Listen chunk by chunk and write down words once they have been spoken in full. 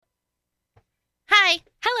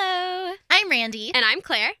Randy. And I'm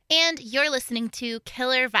Claire. And you're listening to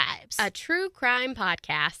Killer Vibes, a true crime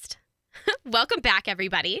podcast. Welcome back,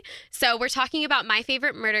 everybody. So we're talking about my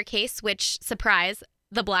favorite murder case, which, surprise,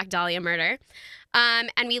 the Black Dahlia murder.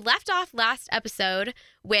 And we left off last episode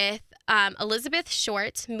with Elizabeth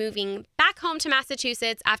Short moving back home to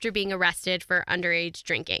Massachusetts after being arrested for underage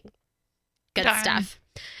drinking. Good stuff.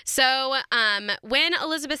 So when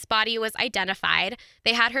Elizabeth's body was identified,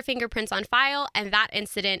 they had her fingerprints on file, and that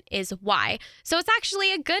incident is why. So it's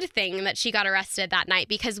actually a good thing that she got arrested that night,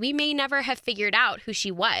 because we may never have figured out who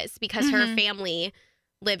she was because her family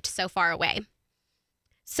lived so far away.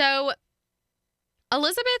 So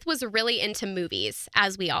Elizabeth was really into movies,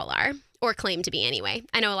 as we all are, or claim to be anyway.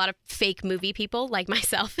 I know a lot of fake movie people like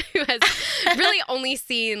myself who has really only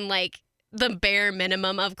seen like the bare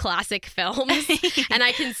minimum of classic films. And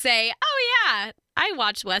I can say, oh yeah, I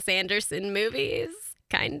watch Wes Anderson movies,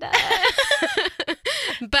 kinda.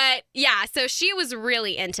 But yeah, so she was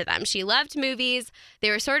really into them. She loved movies. They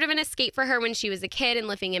were sort of an escape for her when she was a kid and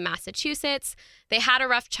living in Massachusetts. They had a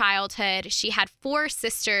rough childhood. She had 4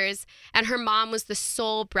 sisters, and her mom was the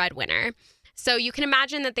sole breadwinner. So you can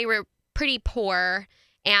imagine that they were pretty poor,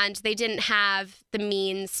 and they didn't have the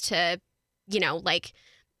means to, like,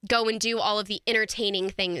 go and do all of the entertaining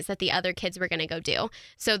things that the other kids were going to go do.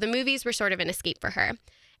 So the movies were sort of an escape for her.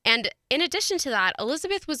 And in addition to that,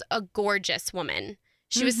 Elizabeth was a gorgeous woman.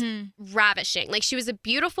 She was ravishing. Like, she was a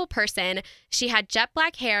beautiful person. She had jet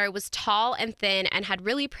black hair, was tall and thin, and had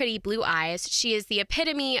really pretty blue eyes. She is the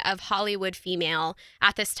epitome of Hollywood female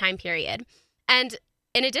at this time period. And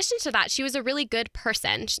in addition to that, she was a really good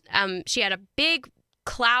person. She had a big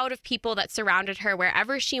cloud of people that surrounded her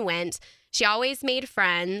wherever she went. She always made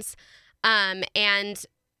friends, and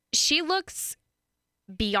she looks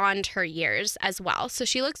beyond her years as well. So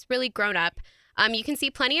she looks really grown up. You can see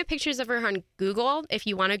plenty of pictures of her on Google if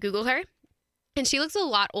you want to Google her. And she looks a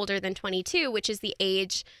lot older than 22, which is the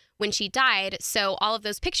age when she died. So all of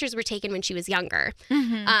those pictures were taken when she was younger.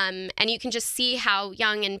 And you can just see how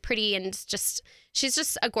young and pretty and she's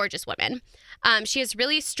just a gorgeous woman. She has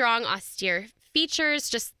really strong, austere features,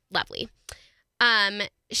 just lovely.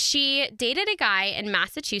 She dated a guy in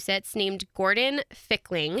Massachusetts named Gordon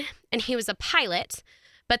Fickling, and he was a pilot,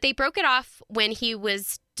 but they broke it off when he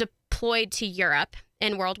was deployed to Europe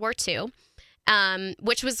in World War II,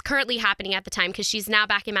 which was currently happening at the time because she's now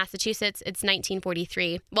back in Massachusetts. It's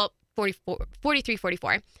 1943. Well, 44.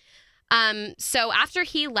 So after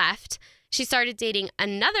he left, she started dating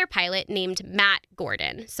another pilot named Matt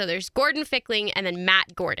Gordon. So there's Gordon Fickling and then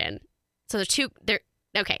Matt Gordon. So there's two.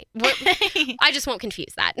 Okay, I just won't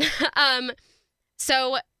confuse that.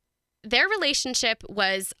 So their relationship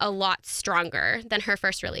was a lot stronger than her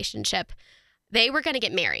first relationship. They were going to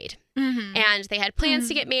get married, and they had plans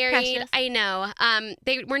to get married. Precious. I know.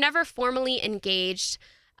 They were never formally engaged,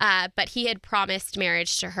 but he had promised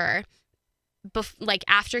marriage to her,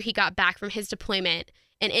 after he got back from his deployment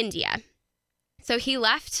in India. So he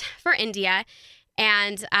left for India,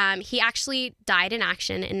 and he actually died in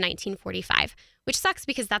action in 1945. Which sucks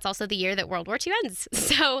because that's also the year that World War II ends.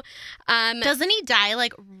 So, doesn't he die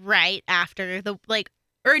right after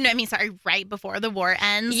right before the war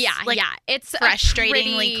ends? Yeah, it's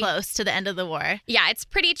frustratingly close to the end of the war. Yeah, it's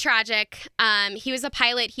pretty tragic. He was a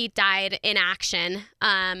pilot. He died in action.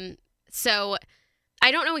 So I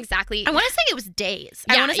don't know exactly. I want to say it was days.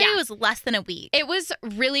 I want to say it was less than a week. It was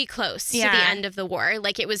really close to the end of the war.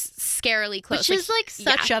 Like, it was scarily close. Which is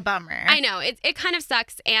such a bummer. I know. It kind of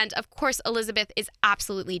sucks. And of course, Elizabeth is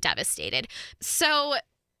absolutely devastated. So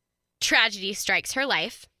tragedy strikes her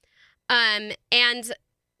life. And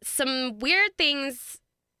some weird things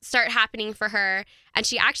start happening for her. And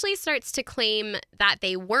she actually starts to claim that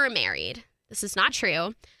they were married. This is not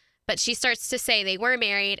true. But she starts to say they were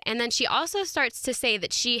married, and then she also starts to say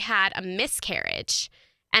that she had a miscarriage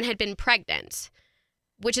and had been pregnant,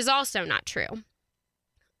 which is also not true.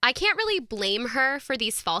 I can't really blame her for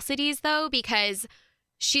these falsities, though, because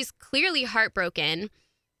she's clearly heartbroken,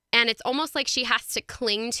 and it's almost like she has to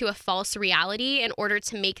cling to a false reality in order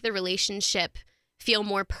to make the relationship feel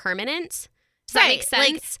more permanent. Does that make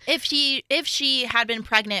sense? Like, if she had been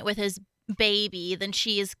pregnant with his baby, then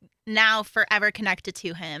she is now forever connected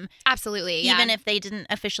to him. Absolutely, even if they didn't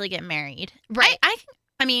officially get married. Right.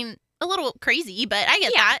 I mean, a little crazy, but I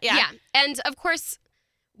get that. Yeah. And of course,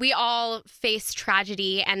 we all face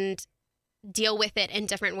tragedy and deal with it in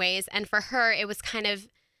different ways. And for her, it was kind of,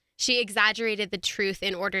 she exaggerated the truth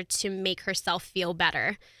in order to make herself feel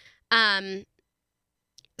better.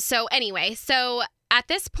 So at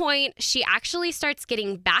this point, she actually starts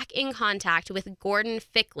getting back in contact with Gordon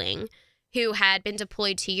Fickling, who had been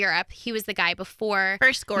deployed to Europe. He was the guy before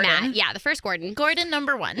First Gordon. Matt. Yeah, the first Gordon. Gordon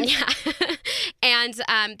number 1. Yeah. And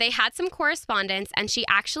they had some correspondence, and she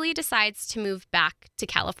actually decides to move back to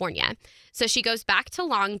California. So she goes back to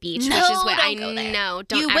Long Beach, No, which is what don't go there. know.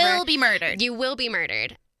 Don't You ever. will be murdered. You will be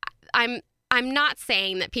murdered. I'm not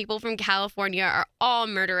saying that people from California are all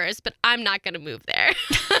murderers, but I'm not going to move there.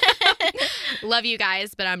 Love you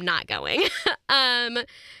guys, but I'm not going.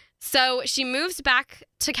 So she moves back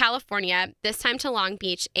to California, this time to Long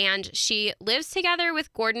Beach, and she lives together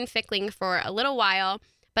with Gordon Fickling for a little while,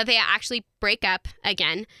 but they actually break up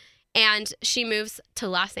again, and she moves to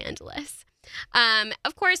Los Angeles.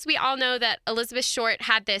 Of course, we all know that Elizabeth Short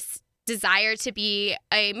had this desire to be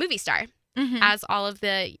a movie star, as all of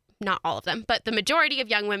the, not all of them, but the majority of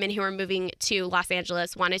young women who were moving to Los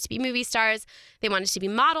Angeles wanted to be movie stars. They wanted to be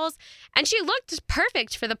models. And she looked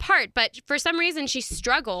perfect for the part, but for some reason she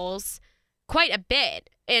struggles quite a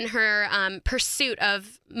bit in her pursuit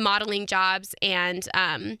of modeling jobs and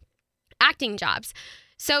acting jobs.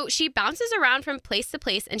 So she bounces around from place to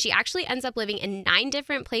place, and she actually ends up living in 9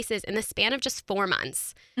 different places in the span of just 4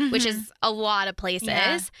 months, which is a lot of places.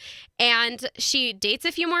 Yeah. And she dates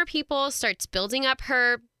a few more people, starts building up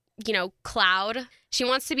her cloud. She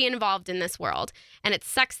wants to be involved in this world, and it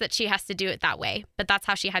sucks that she has to do it that way, but that's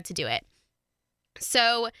how she had to do it.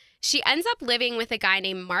 So she ends up living with a guy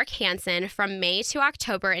named Mark Hansen from May to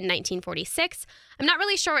October in 1946. I'm not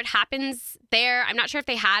really sure what happens there. I'm not sure if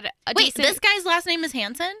they had a decent... this guy's last name is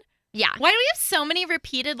Hansen? Yeah. Why do we have so many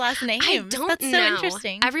repeated last names? I don't That's know. so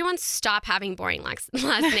interesting. Everyone stop having boring last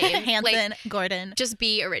names. Hansen, Gordon. Just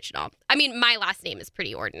be original. I mean, my last name is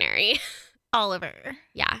pretty ordinary. Oliver.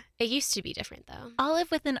 Yeah. It used to be different, though.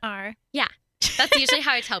 Olive with an R. Yeah. That's usually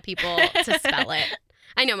how I tell people to spell it.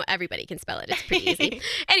 I know everybody can spell it. It's pretty easy.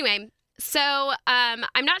 Anyway, so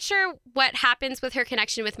I'm not sure what happens with her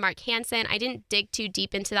connection with Mark Hansen. I didn't dig too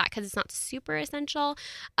deep into that because it's not super essential.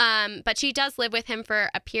 But she does live with him for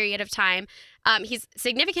a period of time. He's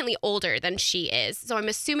significantly older than she is. So I'm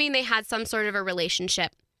assuming they had some sort of a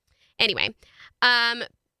relationship. Anyway,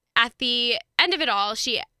 at the end of it all,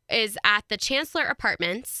 she is at the Chancellor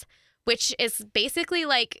Apartments, which is basically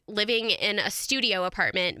like living in a studio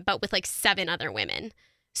apartment, but with like 7 other women.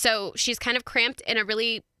 So she's kind of cramped in a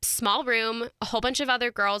really small room. A whole bunch of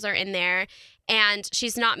other girls are in there, and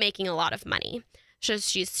she's not making a lot of money. So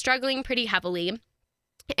she's struggling pretty heavily.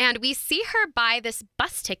 And we see her buy this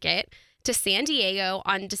bus ticket to San Diego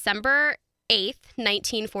on December 8th,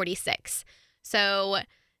 1946. So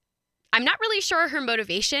I'm not really sure her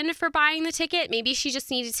motivation for buying the ticket. Maybe she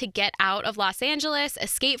just needed to get out of Los Angeles,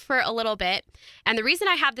 escape for a little bit. And the reason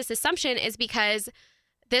I have this assumption is because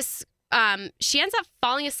she ends up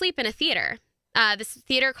falling asleep in a theater. This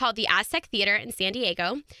theater called the Aztec Theater in San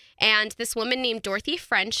Diego. And this woman named Dorothy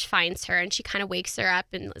French finds her, and she kind of wakes her up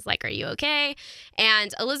and is like, "Are you okay?"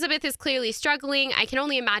 And Elizabeth is clearly struggling. I can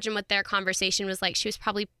only imagine what their conversation was like. She was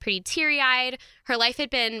probably pretty teary-eyed. Her life had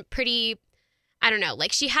been pretty... I don't know,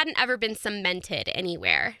 like she hadn't ever been cemented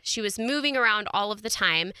anywhere. She was moving around all of the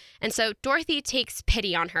time. And so Dorothy takes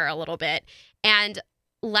pity on her a little bit and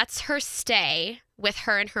lets her stay with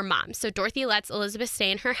her and her mom. So Dorothy lets Elizabeth stay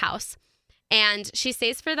in her house, and she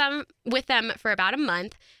stays with them for about a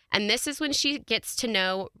month. And this is when she gets to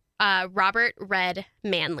know Robert Red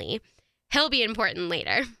Manley. He'll be important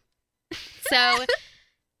later. So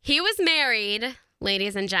he was married,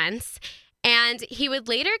 ladies and gents. And he would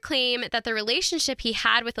later claim that the relationship he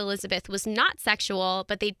had with Elizabeth was not sexual,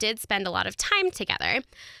 but they did spend a lot of time together.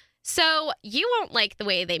 So you won't like the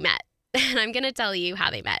way they met. And I'm going to tell you how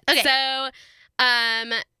they met. Okay. So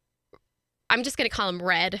I'm just going to call him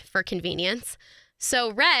Red for convenience.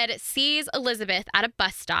 So Red sees Elizabeth at a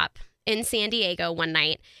bus stop in San Diego one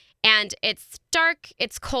night. And it's dark,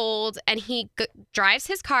 it's cold, and he drives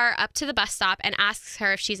his car up to the bus stop and asks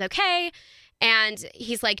her if she's okay. And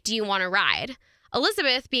he's like, "Do you want to ride?"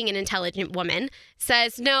 Elizabeth, being an intelligent woman,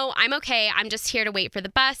 says, "No, I'm okay. I'm just here to wait for the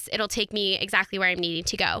bus. It'll take me exactly where I'm needing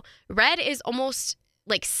to go." Red is almost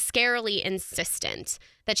like scarily insistent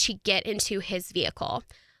that she get into his vehicle.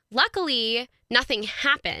 Luckily, nothing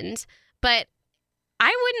happened, but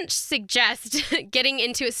I wouldn't suggest getting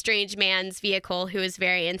into a strange man's vehicle who is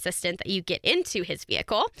very insistent that you get into his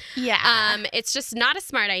vehicle. Yeah. It's just not a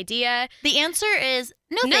smart idea. The answer is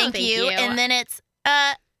no, thank you. And then it's,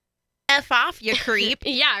 F off, you creep.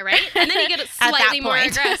 Yeah, right? And then you get slightly more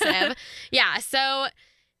aggressive. Yeah, so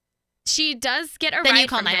she does get a then ride you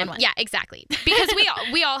call from 911. him. Yeah, exactly. Because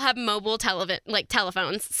we all have mobile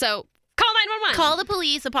telephones. So call 911. Call the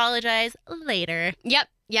police, apologize later. Yep,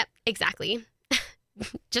 exactly.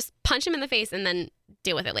 Just punch him in the face and then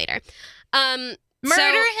deal with it later.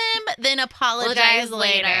 Murder him, then apologize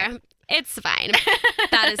later. It's fine.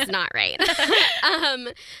 That is not right.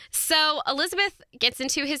 So Elizabeth gets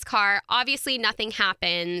into his car. Obviously, nothing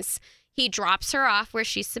happens. He drops her off where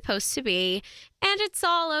she's supposed to be, and it's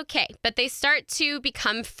all okay. But they start to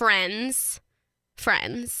become friends.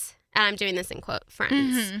 Friends. And I'm doing this in quote,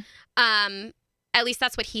 friends. Mm-hmm. At least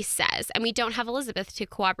that's what he says. And we don't have Elizabeth to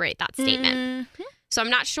corroborate that statement. Mm-hmm. So I'm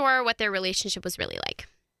not sure what their relationship was really like.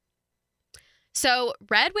 So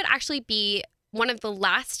Red would actually be one of the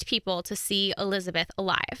last people to see Elizabeth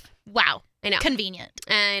alive. Wow. I know. Convenient.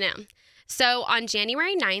 I know. So on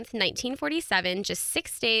January 9th, 1947, just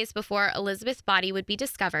 6 days before Elizabeth's body would be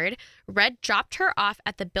discovered, Red dropped her off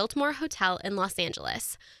at the Biltmore Hotel in Los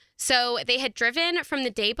Angeles. So they had driven from the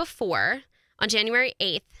day before on January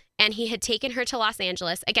 8th, and he had taken her to Los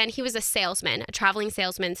Angeles. Again, he was a salesman, a traveling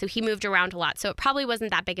salesman, so he moved around a lot. So it probably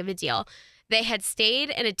wasn't that big of a deal. They had stayed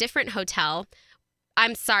in a different hotel.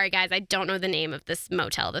 I'm sorry, guys, I don't know the name of this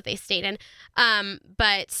motel that they stayed in.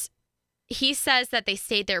 But he says that they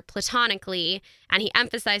stayed there platonically, and he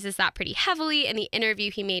emphasizes that pretty heavily in the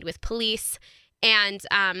interview he made with police. And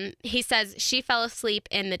he says she fell asleep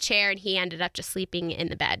in the chair, and he ended up just sleeping in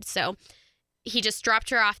the bed. So he just dropped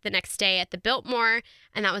her off the next day at the Biltmore,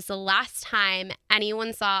 and that was the last time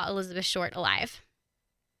anyone saw Elizabeth Short alive.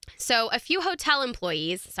 So a few hotel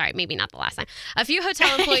employees, sorry, maybe not the last time, a few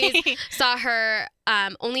hotel employees saw her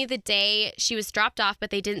only the day she was dropped off, but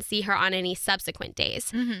they didn't see her on any subsequent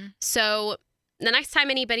days. Mm-hmm. So the next time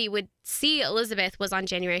anybody would see Elizabeth was on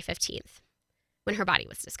January 15th when her body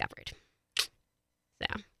was discovered.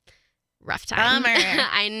 So rough time. Bummer.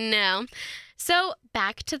 I know. So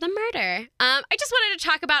back to the murder. I just wanted to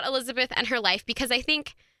talk about Elizabeth and her life because I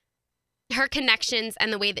think her connections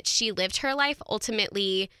and the way that she lived her life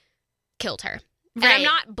ultimately killed her. Right. And I'm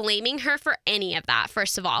not blaming her for any of that,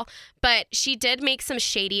 first of all, but she did make some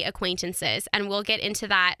shady acquaintances, and we'll get into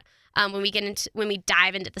that when we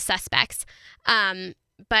dive into the suspects.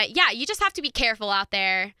 But yeah, you just have to be careful out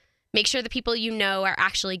there. Make sure the people you know are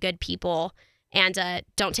actually good people, and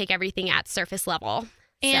don't take everything at surface level.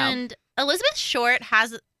 And Elizabeth Short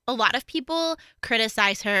has a lot of people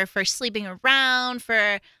criticize her for sleeping around,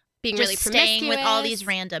 for being just really staying with all promiscuous. these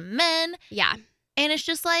random men. Yeah. And it's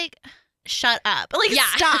just like, shut up. Like, Yeah.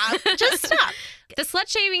 stop. Just stop. The slut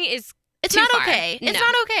shaming is It's too not far. okay. It's No.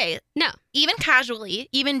 not okay. No. Even casually,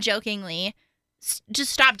 even jokingly,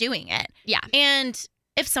 just stop doing it. Yeah. And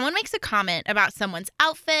if someone makes a comment about someone's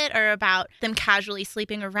outfit or about them casually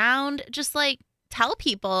sleeping around, just like tell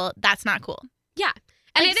people that's not cool. Yeah.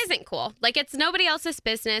 And Like, it isn't cool. Like, it's nobody else's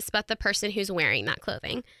business but the person who's wearing that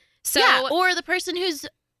clothing. So, yeah, or the person who's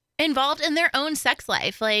involved in their own sex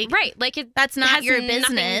life. Like, right. Like, that's not has your nothing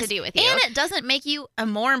business to do with you. And it doesn't make you a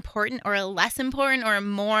more important or a less important or a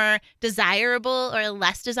more desirable or a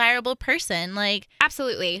less desirable person. Like,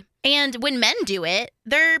 Absolutely. and when men do it,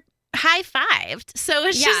 they're high-fived. So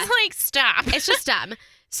it's Yeah. just like, stop. It's just dumb.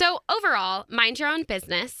 So overall, mind your own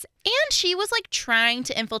business. And she was like trying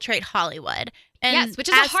to infiltrate Hollywood. And yes, which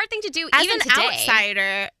is a hard thing to do as even an today.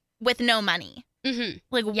 outsider with no money. Mm-hmm.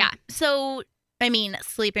 Like, Yeah. So, I mean,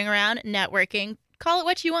 sleeping around, networking, call it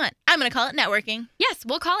what you want. I'm going to call it networking. Yes,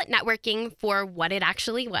 we'll call it networking for what it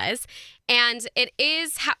actually was. And it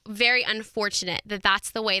is very unfortunate that that's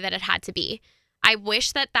the way that it had to be. I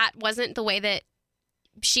wish that that wasn't the way that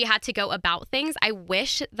she had to go about things. I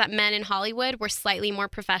wish that men in Hollywood were slightly more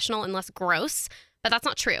professional and less gross, but that's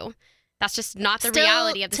not true. That's just not the Still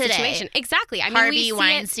reality of the today. situation. Exactly. I mean, we Harvey see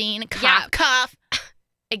Weinstein, cough, Yeah. cough,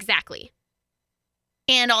 exactly.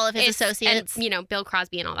 and all of his It's- associates. And, Bill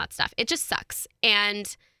Crosby and all that stuff. It just sucks.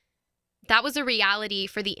 And that was a reality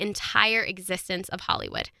for the entire existence of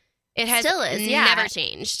Hollywood. It has Still is, yeah. never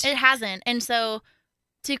changed. It hasn't. And so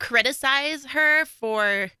to criticize her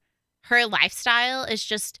for her lifestyle is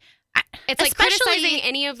just, It's like especially- criticizing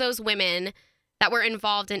any of those women that were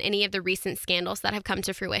involved in any of the recent scandals that have come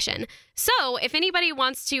to fruition. So if anybody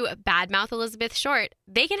wants to badmouth Elizabeth Short,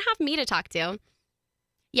 they can have me to talk to.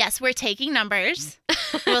 yes, we're taking numbers.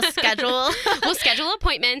 We'll schedule. We'll schedule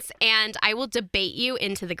appointments, and I will debate you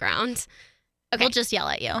into the ground. Okay. We'll just yell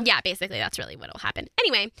at you. Yeah, basically, that's really what will happen.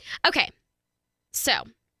 Anyway, okay. So,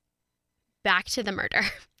 back to the murder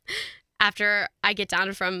after I get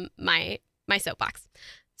down from my soapbox.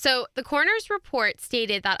 So, the coroner's report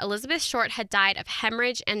stated that Elizabeth Short had died of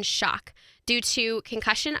hemorrhage and shock due to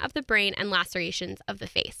concussion of the brain and lacerations of the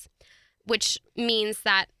face, which means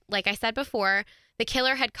that, like I said before, the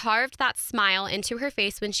killer had carved that smile into her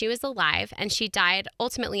face when she was alive, and she died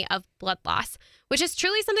ultimately of blood loss, which is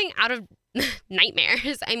truly something out of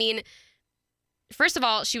nightmares. I mean, first of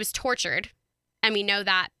all, she was tortured And we know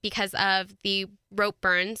that because of the rope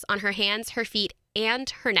burns on her hands, her feet, and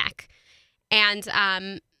her neck.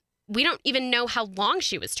 And we don't even know how long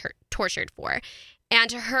she was tortured for. And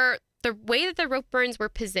the way that the rope burns were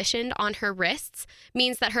positioned on her wrists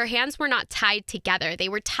means that her hands were not tied together. They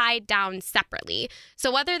were tied down separately.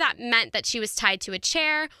 So whether that meant that she was tied to a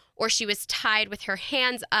chair or she was tied with her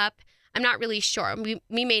hands up, I'm not really sure. We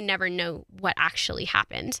may never know what actually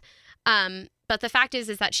happened. But the fact is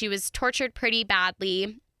that she was tortured pretty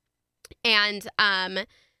badly. And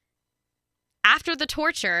after the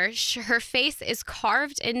torture, her face is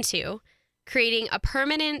carved into, creating a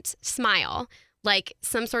permanent smile, like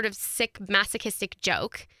some sort of sick masochistic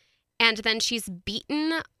joke. And then she's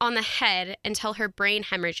beaten on the head until her brain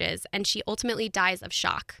hemorrhages, and she ultimately dies of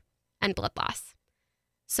shock and blood loss.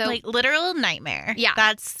 So, like, literal nightmare.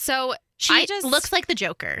 Yeah. She looks like the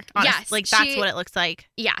Joker. Honestly. Yes. Like, that's what it looks like.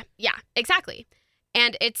 Yeah, exactly.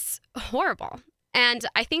 And it's horrible. And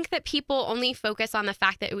I think that people only focus on the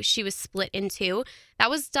fact that she was split in two. That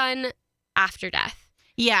was done after death.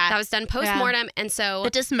 Yeah. That was done post-mortem. Yeah. And so... the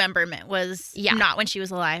dismemberment was not when she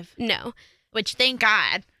was alive. No. Which, thank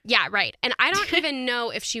God. Yeah, right. And I don't even know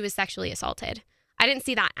if she was sexually assaulted. I didn't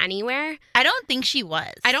see that anywhere. I don't think she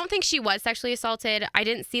was. I don't think she was sexually assaulted. I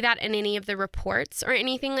didn't see that in any of the reports or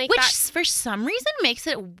anything like that. Which, for some reason, makes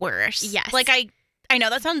it worse. Yes. Like, I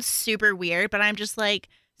know that sounds super weird, but I'm just like,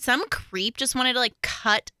 some creep just wanted to, like,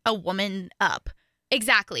 cut a woman up.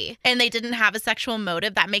 Exactly. And they didn't have a sexual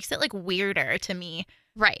motive. That makes it, like, weirder to me.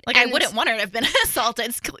 Right. Like, I wouldn't want her to have been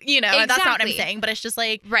assaulted, you know, exactly. That's not what I'm saying, but it's just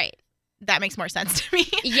like, right. That makes more sense to me.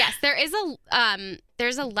 Yes,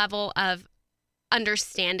 there's a level of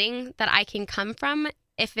understanding that I can come from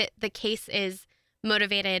if the case is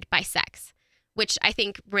motivated by sex, which I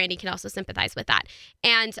think Randy can also sympathize with that.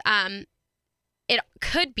 And it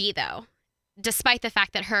could be, though, despite the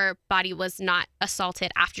fact that her body was not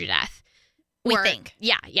assaulted after death. We think.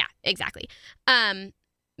 Yeah, exactly.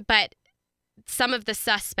 But some of the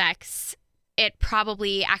suspects, it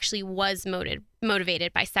probably actually was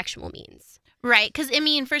motivated by sexual means. Right, because, I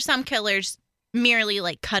mean, for some killers, merely,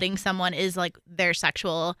 like, cutting someone is, like, their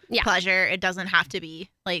sexual pleasure. It doesn't have to be,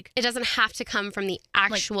 like... It doesn't have to come from the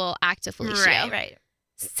actual act of fellatio. Right.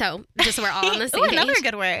 So, just so we're all on the same page. Another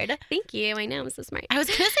good word. Thank you. I know, I'm so smart. I was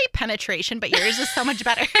going to say penetration, but yours is so much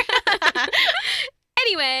better.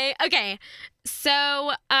 Anyway, okay.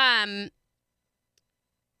 So,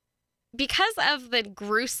 because of the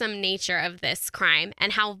gruesome nature of this crime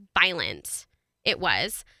and how violent it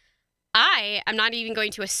was, I am not even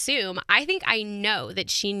going to assume. I think I know that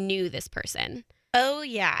she knew this person. Oh,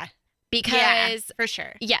 yeah. Because... yeah, for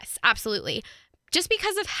sure. Yes, absolutely. Just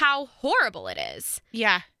because of how horrible it is.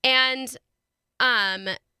 Yeah. And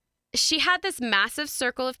she had this massive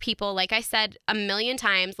circle of people, like I said a million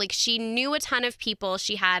times. Like, she knew a ton of people.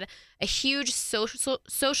 She had a huge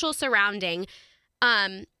social surrounding.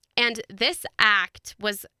 And this act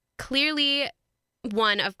was clearly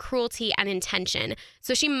one of cruelty and intention.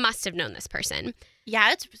 So she must have known this person.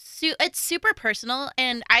 Yeah, it's super personal.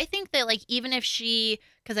 And I think that, like, even if she,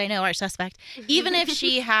 because I know our suspect, even if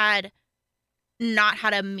she had not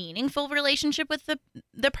had a meaningful relationship with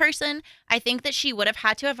the person, I think that she would have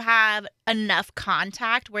had to have had enough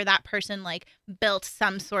contact where that person, like, built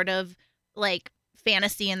some sort of, like,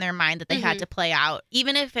 fantasy in their mind that they had to play out.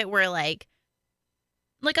 Even if it were, like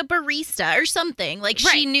a barista or something. Like,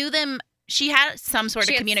 right. She knew them. She had some sort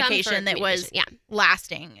of communication that was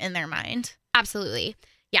lasting in their mind. Absolutely.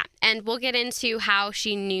 Yeah. And we'll get into how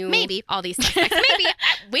she knew all these suspects. Maybe.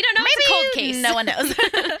 We don't know. Maybe it's a cold case. No one knows.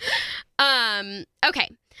 Okay.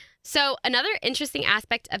 So another interesting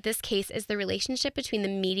aspect of this case is the relationship between the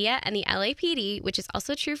media and the LAPD, which is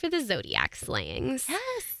also true for the Zodiac slayings.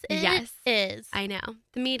 Yes, it is. I know.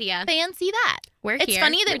 The media. Fancy that. We're here. It's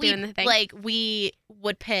funny that we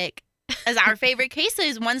would pick as our favorite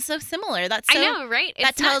cases one so similar. That's so, I know, right?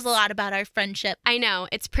 That tells a lot about our friendship. I know.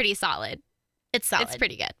 It's pretty solid. It's solid. It's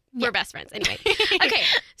pretty good. Yeah. We're best friends. Anyway. Okay.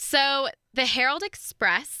 So the Herald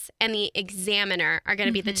Express and the Examiner are going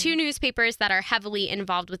to be the two newspapers that are heavily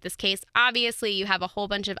involved with this case. Obviously, you have a whole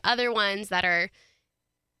bunch of other ones that are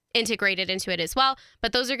integrated into it as well,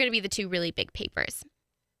 but those are going to be the two really big papers.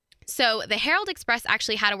 So the Herald Express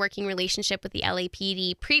actually had a working relationship with the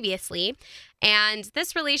LAPD previously, and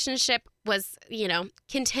this relationship was,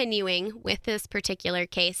 continuing with this particular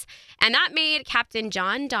case, and that made Captain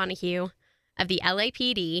John Donahue of the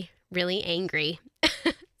LAPD really angry.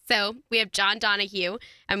 So we have John Donahue,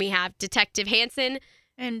 and we have Detective Hansen,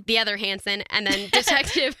 and the other Hansen, and then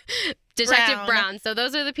Detective Brown. So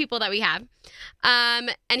those are the people that we have.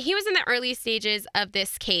 And he was in the early stages of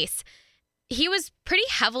this case. he was pretty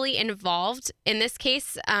heavily involved in this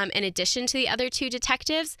case, in addition to the other two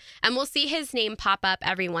detectives. And we'll see his name pop up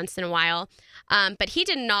every once in a while. But he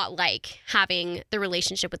did not like having the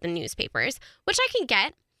relationship with the newspapers, which I can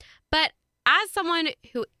get. But as someone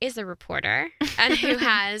who is a reporter and who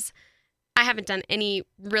I haven't done any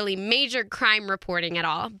really major crime reporting at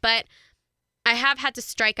all, but I have had to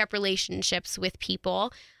strike up relationships with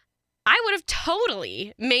people. I would have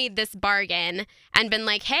totally made this bargain and been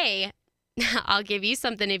like, hey, I'll give you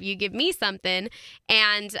something if you give me something.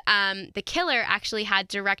 And the killer actually had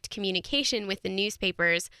direct communication with the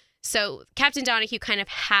newspapers. So Captain Donahue kind of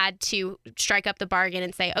had to strike up the bargain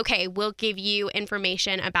and say, okay, we'll give you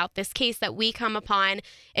information about this case that we come upon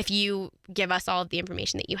if you give us all of the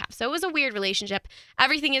information that you have. So it was a weird relationship.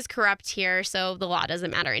 Everything is corrupt here, so the law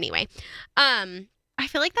doesn't matter anyway. I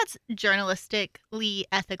feel like that's journalistically,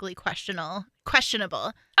 ethically questionable.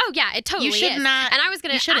 Oh, yeah, it totally is. You should not. And I was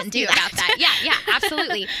going to ask you about that. Yeah,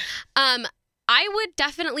 absolutely. I would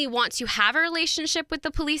definitely want to have a relationship with the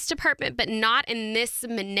police department, but not in this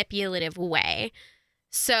manipulative way.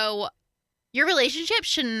 So your relationship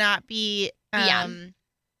should not be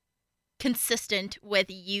consistent with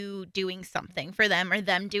you doing something for them or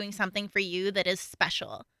them doing something for you that is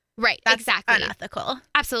special. Right, That's exactly. unethical.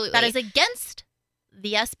 Absolutely. That is against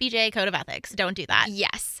the SBJ Code of Ethics. Don't do that.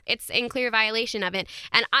 Yes, it's in clear violation of it.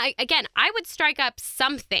 And I would strike up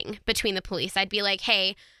something between the police. I'd be like,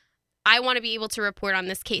 hey, I want to be able to report on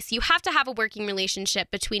this case. You have to have a working relationship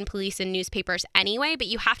between police and newspapers anyway, but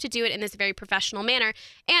you have to do it in this very professional manner.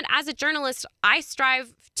 And as a journalist, I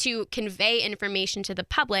strive to convey information to the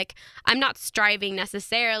public. I'm not striving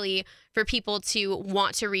necessarily for people to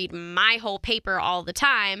want to read my whole paper all the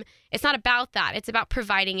time. It's not about that. It's about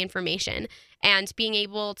providing information and being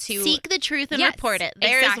able to seek the truth and report it.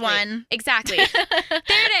 There's exactly. one. Exactly. There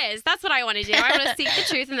it is. That's what I want to do. I want to seek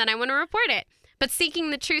the truth and then I want to report it. But seeking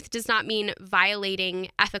the truth does not mean violating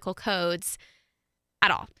ethical codes at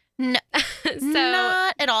all. No,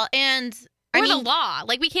 not at all. And or the law.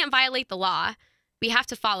 Like, we can't violate the law. We have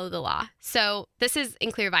to follow the law. So this is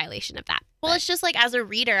in clear violation of that. Well, it's just like, as a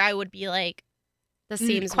reader, I would be like, this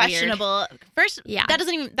seems questionable. Weird. First,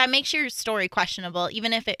 that makes your story questionable.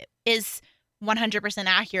 Even if it is 100%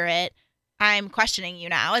 accurate, I'm questioning you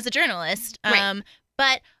now as a journalist. Right.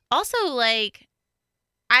 But also, like,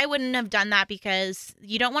 I wouldn't have done that because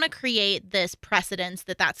you don't want to create this precedence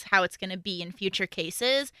that that's how it's going to be in future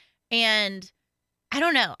cases. And I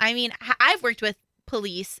don't know. I mean, I've worked with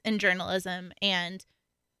police in journalism, and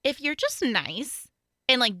if you're just nice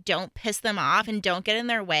and like don't piss them off and don't get in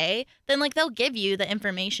their way, then like they'll give you the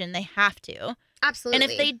information they have to. Absolutely. And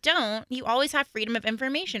if they don't, you always have Freedom of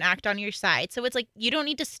Information Act on your side. So it's like you don't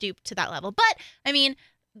need to stoop to that level. But I mean,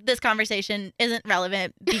 this conversation isn't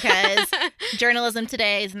relevant because journalism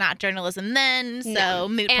today is not journalism then, so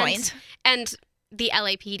moot point. And the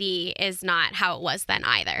LAPD is not how it was then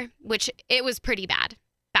either, which it was pretty bad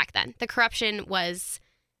back then. The corruption was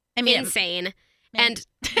insane. And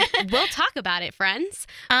we'll talk about it, friends.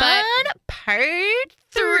 On part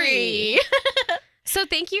 3. So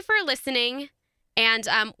thank you for listening, and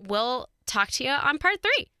we'll talk to you on part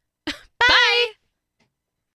 3. Bye!